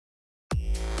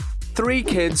Three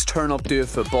kids turn up to a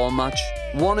football match.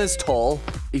 One is tall,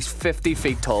 he's 50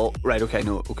 feet tall. Right,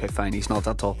 okay, fine, he's not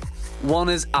that tall. One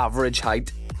is average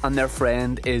height, and their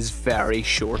friend is very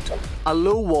short. A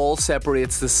low wall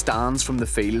separates the stands from the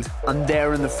field, and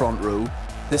they're in the front row.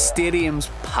 The stadium's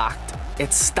packed,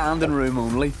 it's standing room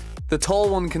only. The tall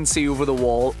one can see over the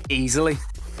wall easily.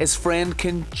 His friend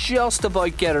can just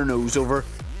about get her nose over,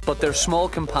 but their small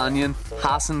companion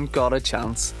hasn't got a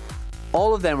chance.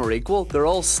 All of them are equal, they're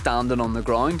all standing on the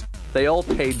ground. They all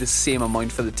paid the same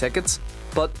amount for the tickets,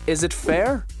 but is it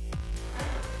fair?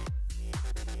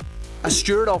 A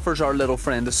steward offers our little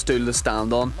friend a stool to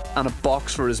stand on and a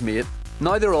box for his mate.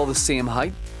 Now they're all the same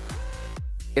height.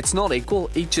 It's not equal,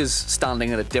 each is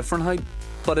standing at a different height,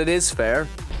 but it is fair.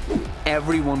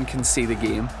 Everyone can see the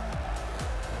game.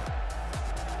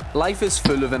 Life is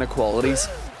full of inequalities.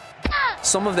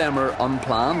 Some of them are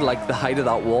unplanned, like the height of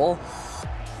that wall.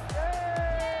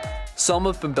 Some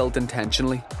have been built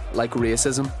intentionally, like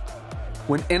racism.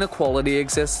 When inequality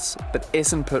exists but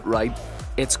isn't put right,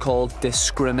 it's called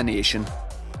discrimination.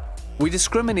 We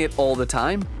discriminate all the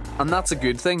time, and that's a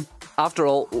good thing. After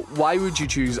all, why would you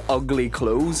choose ugly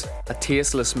clothes, a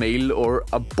tasteless meal, or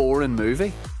a boring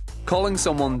movie? Calling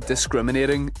someone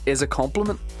discriminating is a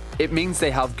compliment. It means they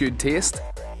have good taste.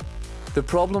 The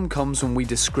problem comes when we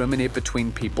discriminate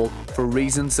between people for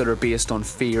reasons that are based on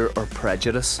fear or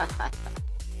prejudice.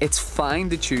 It's fine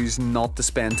to choose not to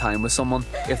spend time with someone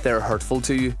if they're hurtful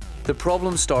to you. The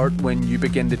problems start when you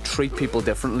begin to treat people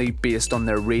differently based on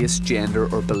their race, gender,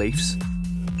 or beliefs.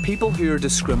 People who are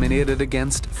discriminated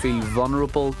against feel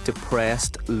vulnerable,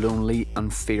 depressed, lonely,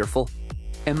 and fearful.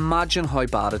 Imagine how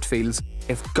bad it feels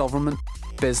if government,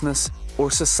 business, or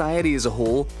society as a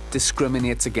whole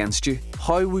discriminates against you.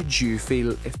 How would you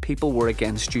feel if people were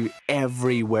against you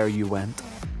everywhere you went?